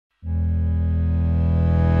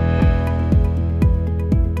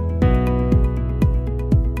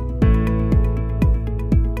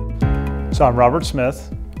So I'm Robert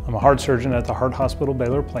Smith. I'm a heart surgeon at the Heart Hospital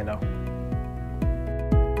Baylor Plano.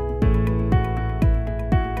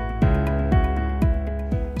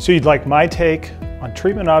 So you'd like my take on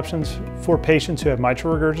treatment options for patients who have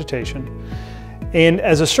mitral regurgitation. And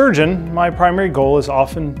as a surgeon, my primary goal is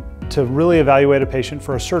often to really evaluate a patient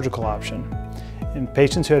for a surgical option. In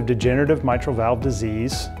patients who have degenerative mitral valve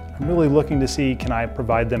disease, I'm really looking to see, can I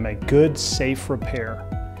provide them a good, safe repair?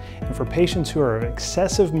 And for patients who are of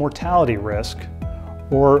excessive mortality risk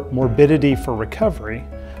or morbidity for recovery,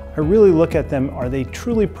 I really look at them, are they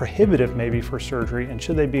truly prohibitive maybe for surgery, and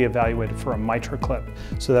should they be evaluated for a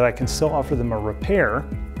MitraClip so that I can still offer them a repair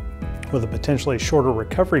with a potentially shorter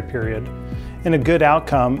recovery period and a good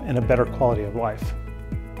outcome and a better quality of life.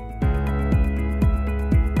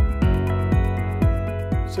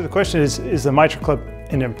 So the question is the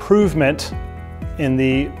MitraClip an improvement in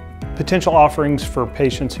the potential offerings for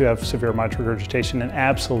patients who have severe mitral regurgitation? And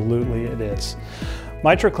absolutely it is.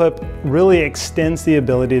 MitraClip really extends the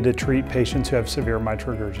ability to treat patients who have severe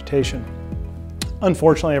mitral regurgitation.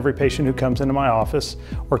 Unfortunately, every patient who comes into my office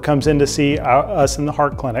or comes in to see us in the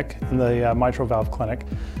heart clinic, in the mitral valve clinic,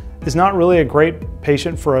 is not really a great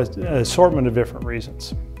patient for an assortment of different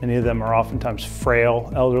reasons. Many of them are oftentimes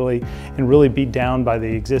frail, elderly, and really beat down by the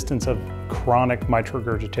existence of chronic mitral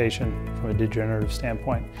regurgitation from a degenerative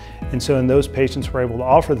standpoint. And so in those patients, we're able to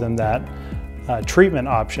offer them that treatment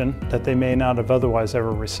option that they may not have otherwise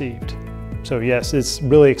ever received. So yes, it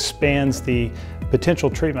really expands the potential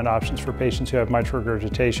treatment options for patients who have mitral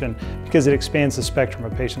regurgitation because it expands the spectrum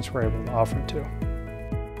of patients we're able to offer it to.